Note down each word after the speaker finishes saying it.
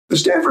The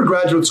Stanford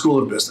Graduate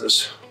School of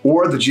Business,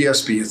 or the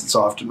GSB as it's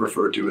often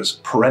referred to, is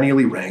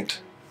perennially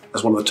ranked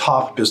as one of the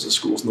top business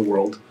schools in the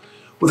world.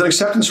 With an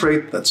acceptance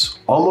rate that's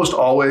almost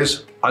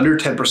always under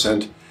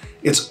 10%,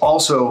 it's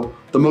also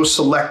the most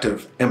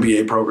selective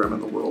MBA program in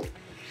the world.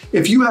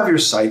 If you have your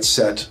sights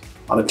set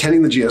on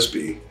attending the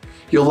GSB,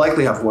 you'll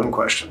likely have one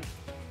question: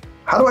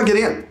 how do I get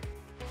in?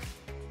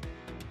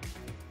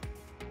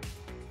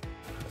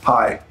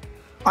 Hi,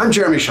 I'm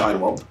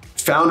Shinewald,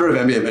 founder of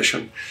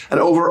mbaMission, and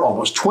over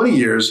almost 20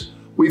 years,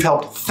 we've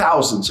helped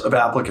thousands of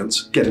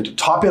applicants get into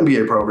top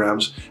MBA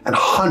programs and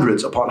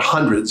hundreds upon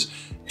hundreds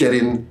get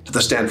into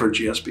the Stanford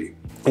GSB.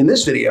 In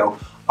this video,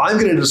 I'm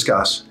going to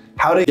discuss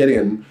how to get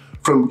in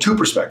from two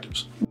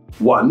perspectives.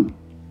 One,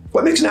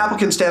 what makes an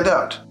applicant stand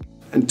out?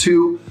 And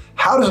two,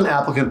 how does an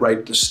applicant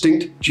write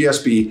distinct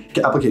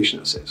GSB application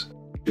essays?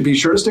 Be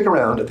sure to stick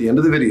around at the end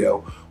of the video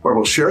where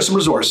we'll share some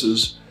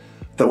resources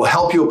that will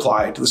help you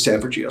apply to the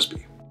Stanford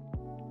GSB.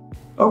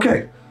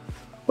 Okay,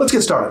 let's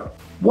get started.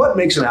 What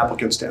makes an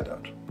applicant stand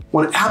out?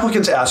 When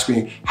applicants ask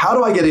me, how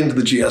do I get into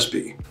the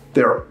GSB?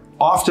 They're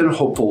often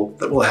hopeful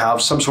that we'll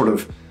have some sort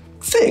of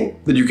thing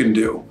that you can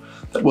do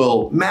that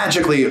will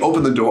magically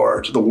open the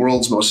door to the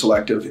world's most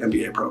selective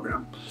MBA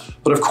program.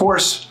 But of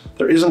course,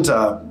 there isn't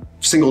a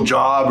single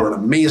job or an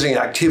amazing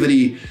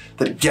activity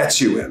that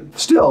gets you in.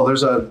 Still,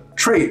 there's a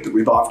trait that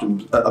we've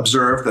often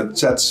observed that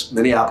sets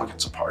many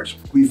applicants apart.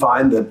 We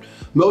find that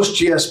most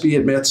GSB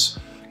admits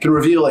can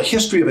reveal a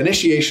history of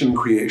initiation and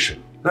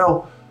creation.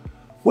 Now,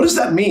 what does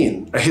that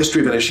mean, a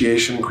history of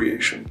initiation and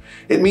creation?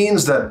 It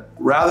means that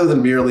rather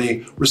than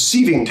merely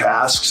receiving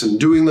tasks and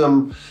doing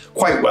them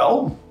quite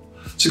well,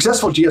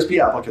 successful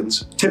GSB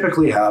applicants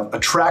typically have a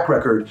track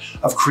record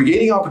of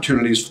creating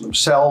opportunities for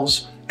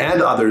themselves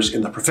and others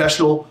in the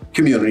professional,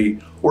 community,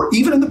 or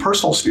even in the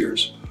personal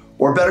spheres.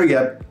 Or better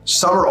yet,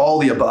 some or all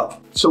the above.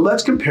 So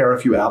let's compare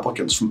a few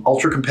applicants from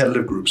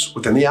ultra-competitive groups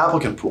within the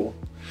applicant pool.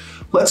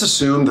 Let's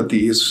assume that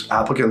these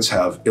applicants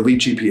have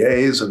elite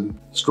GPAs and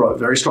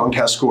very strong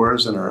test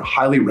scores and are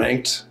highly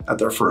ranked at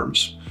their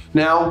firms.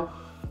 Now,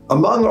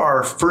 among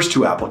our first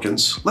two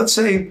applicants, let's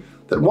say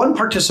that one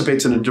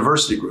participates in a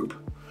diversity group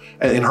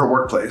in her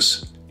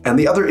workplace, and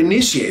the other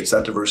initiates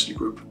that diversity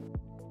group.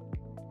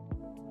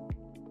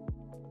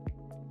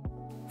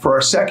 For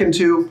our second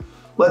two,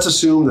 let's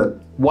assume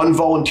that one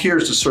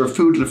volunteers to serve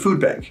food at a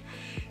food bank,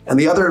 and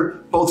the other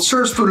both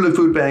serves food at a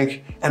food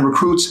bank and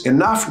recruits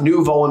enough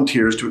new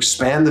volunteers to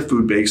expand the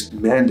food bank's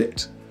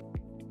mandate.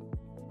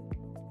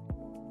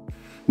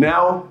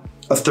 Now,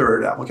 a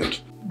third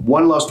applicant.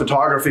 One loves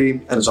photography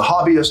and is a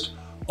hobbyist,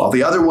 while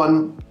the other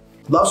one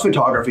loves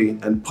photography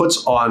and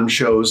puts on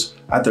shows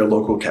at their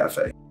local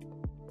cafe.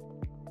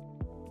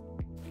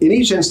 In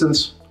each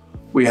instance,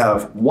 we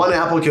have one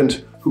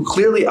applicant who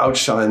clearly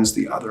outshines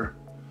the other.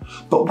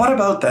 But what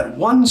about that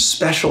one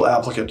special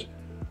applicant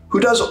who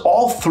does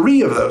all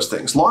three of those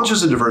things: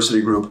 launches a diversity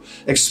group,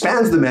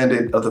 expands the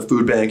mandate of the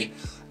food bank,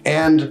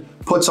 and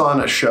puts on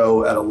a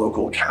show at a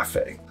local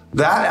cafe?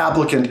 That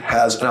applicant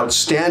has an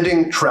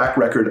outstanding track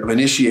record of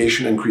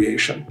initiation and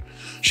creation.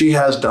 She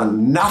has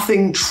done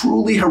nothing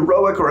truly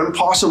heroic or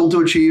impossible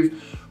to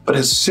achieve, but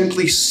has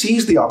simply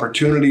seized the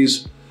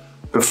opportunities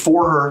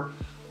before her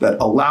that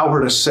allow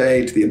her to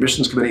say to the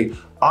admissions committee,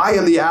 I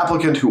am the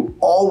applicant who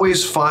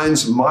always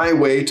finds my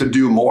way to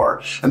do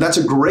more. And that's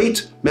a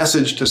great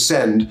message to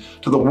send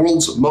to the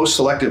world's most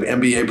selective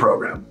MBA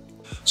program.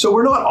 So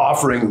we're not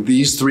offering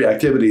these three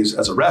activities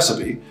as a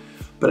recipe,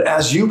 but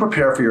as you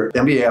prepare for your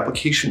MBA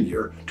application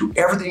year, do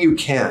everything you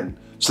can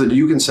so that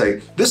you can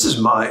say, this is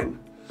mine.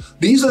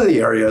 These are the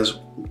areas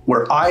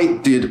where I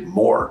did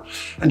more.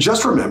 And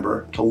just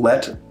remember to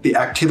let the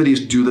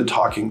activities do the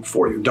talking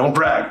for you. Don't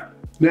brag.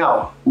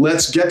 Now,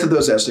 let's get to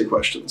those essay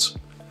questions.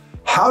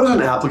 How does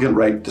an applicant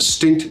write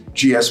distinct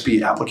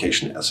GSB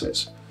application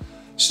essays?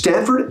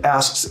 Stanford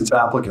asks its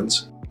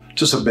applicants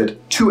to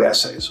submit two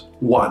essays.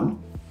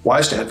 One,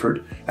 why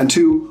Stanford? And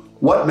two,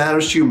 what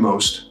matters to you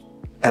most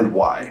and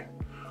why?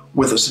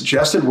 With a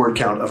suggested word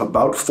count of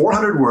about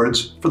 400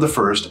 words for the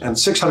first and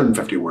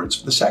 650 words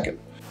for the second.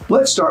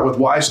 Let's start with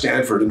why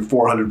Stanford in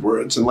 400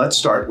 words, and let's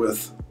start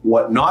with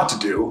what not to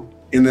do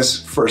in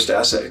this first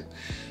essay.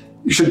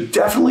 You should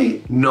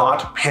definitely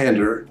not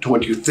pander to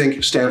what you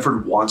think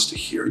Stanford wants to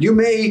hear. You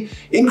may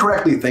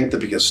incorrectly think that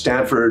because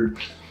Stanford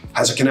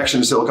has a connection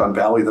to Silicon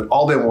Valley that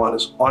all they want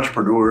is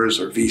entrepreneurs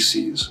or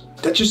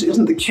VCs. That just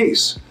isn't the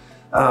case.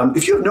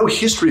 If you have no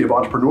history of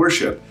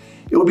entrepreneurship,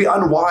 it would be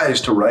unwise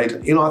to write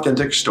an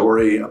inauthentic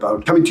story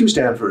about coming to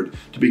Stanford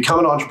to become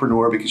an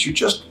entrepreneur because you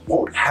just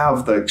won't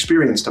have the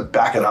experience to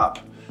back it up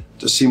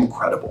to seem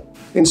credible.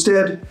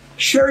 Instead,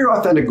 share your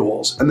authentic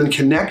goals and then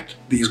connect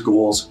these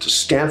goals to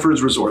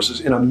Stanford's resources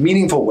in a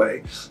meaningful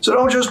way. So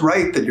don't just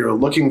write that you're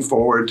looking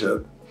forward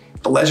to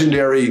the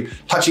legendary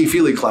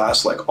touchy-feely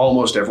class like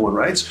almost everyone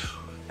writes,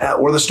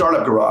 or the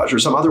startup garage or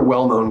some other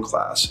well-known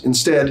class.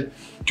 Instead,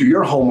 do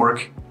your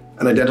homework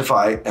and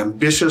identify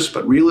ambitious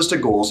but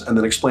realistic goals, and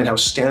then explain how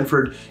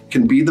Stanford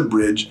can be the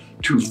bridge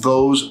to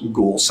those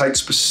goals. Cite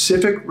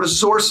specific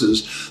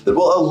resources that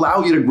will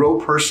allow you to grow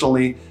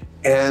personally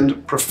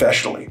and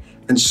professionally,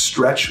 and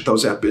stretch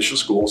those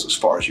ambitious goals as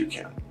far as you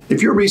can.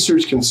 If your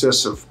research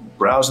consists of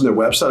browsing their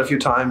website a few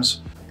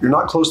times, you're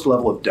not close to the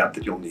level of depth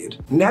that you'll need.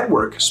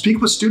 Network,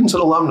 speak with students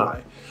and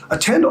alumni,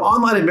 attend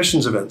online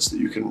admissions events that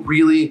you can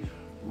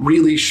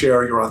really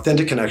share your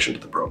authentic connection to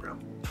the program.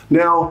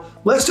 Now,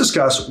 let's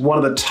discuss one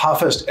of the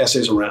toughest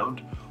essays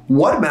around.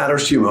 What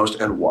matters to you most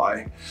and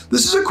why?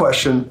 This is a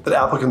question that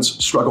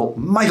applicants struggle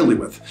mightily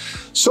with,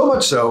 so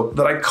much so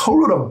that I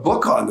co-wrote a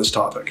book on this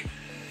topic.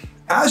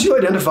 As you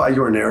identify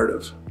your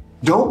narrative,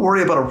 don't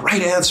worry about a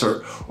right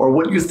answer or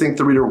what you think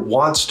the reader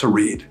wants to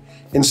read.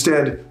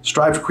 Instead,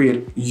 strive to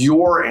create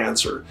your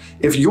answer.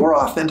 If your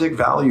authentic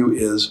value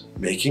is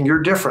making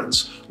your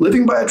difference,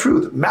 living by a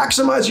truth,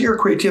 maximizing your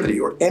creativity,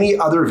 or any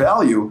other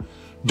value,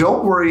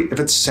 don't worry if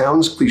it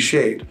sounds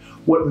cliched.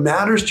 What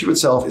matters to you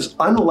itself is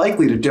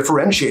unlikely to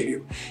differentiate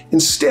you.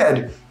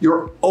 Instead,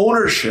 your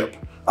ownership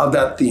of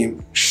that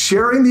theme,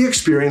 sharing the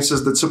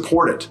experiences that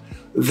support it,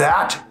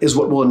 that is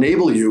what will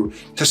enable you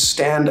to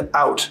stand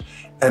out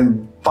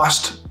and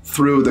bust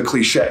through the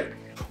cliche.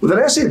 With an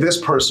essay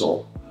this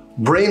personal,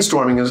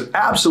 brainstorming is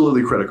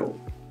absolutely critical.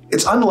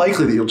 It's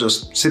unlikely that you'll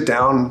just sit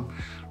down,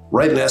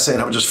 write an essay, and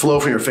have it just flow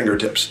from your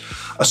fingertips.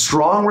 A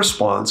strong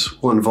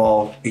response will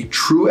involve a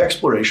true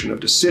exploration of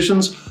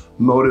decisions,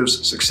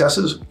 motives,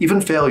 successes, even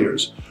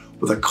failures,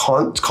 with a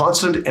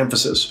constant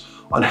emphasis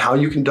on how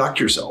you conduct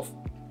yourself.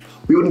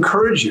 We would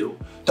encourage you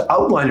to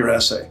outline your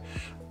essay,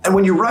 and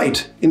when you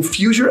write,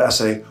 infuse your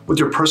essay with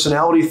your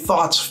personality,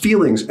 thoughts,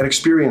 feelings, and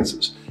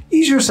experiences.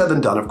 Easier said than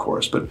done, of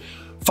course, but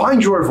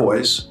find your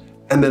voice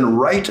and then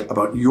write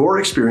about your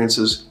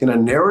experiences in a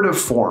narrative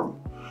form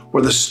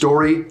where the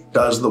story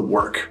does the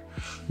work.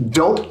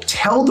 Don't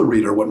tell the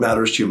reader what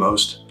matters to you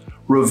most,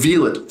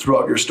 reveal it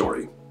throughout your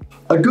story.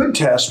 A good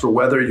test for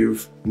whether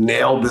you've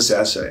nailed this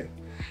essay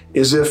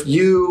is if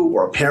you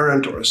or a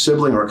parent or a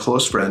sibling or a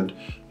close friend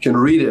can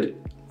read it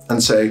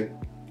and say,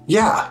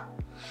 yeah,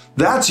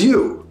 that's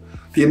you.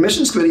 The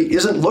admissions committee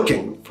isn't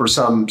looking for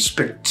some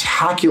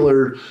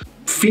spectacular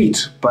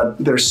feat, but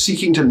they're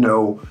seeking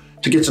to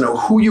get to know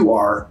who you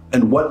are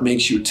and what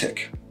makes you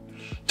tick.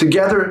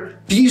 Together,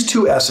 these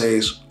two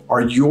essays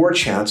are your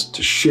chance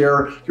to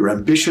share your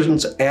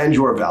ambitions and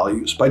your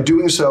values. By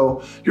doing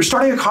so, you're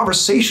starting a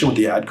conversation with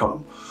the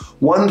AdCom,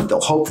 one that they'll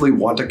hopefully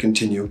want to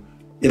continue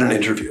in an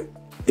interview.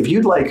 If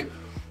you'd like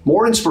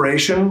more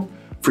inspiration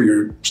for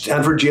your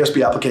Stanford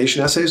GSB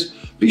application essays,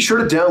 be sure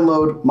to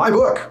download my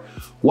book,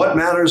 What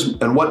Matters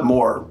and What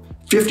More,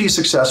 50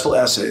 Successful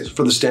Essays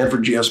for the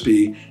Stanford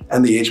GSB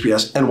and the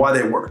HBS and Why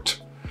They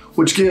Worked,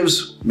 which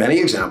gives many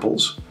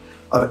examples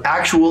of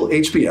actual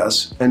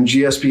HBS and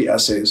GSB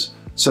essays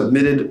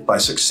submitted by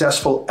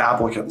successful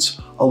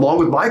applicants, along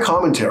with my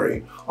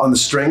commentary on the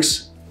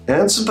strengths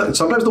and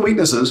sometimes the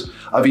weaknesses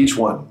of each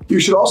one. You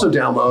should also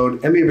download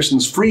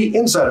mbaMission's free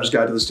Insider's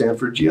Guide to the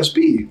Stanford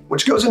GSB,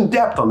 which goes in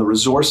depth on the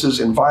resources,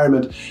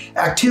 environment,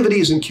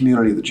 activities, and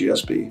community of the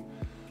GSB,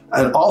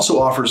 and also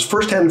offers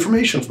firsthand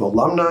information from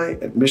alumni,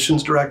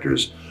 admissions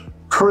directors,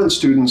 current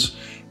students,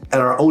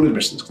 and our own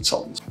admissions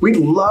consultants. We'd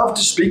love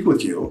to speak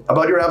with you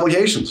about your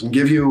applications and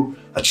give you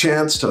a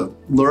chance to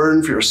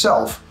learn for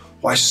yourself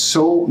why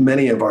so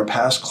many of our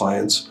past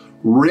clients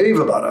rave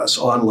about us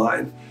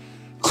online.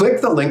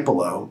 Click the link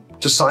below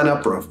to sign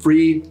up for a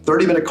free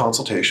 30-minute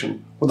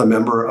consultation with a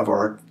member of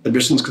our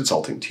admissions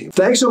consulting team.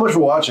 Thanks so much for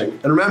watching.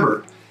 And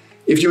remember,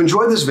 if you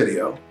enjoyed this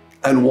video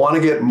and want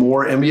to get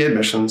more MBA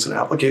admissions and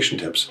application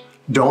tips,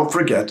 don't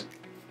forget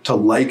to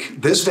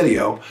like this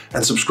video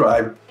and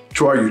subscribe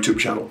to our YouTube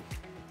channel.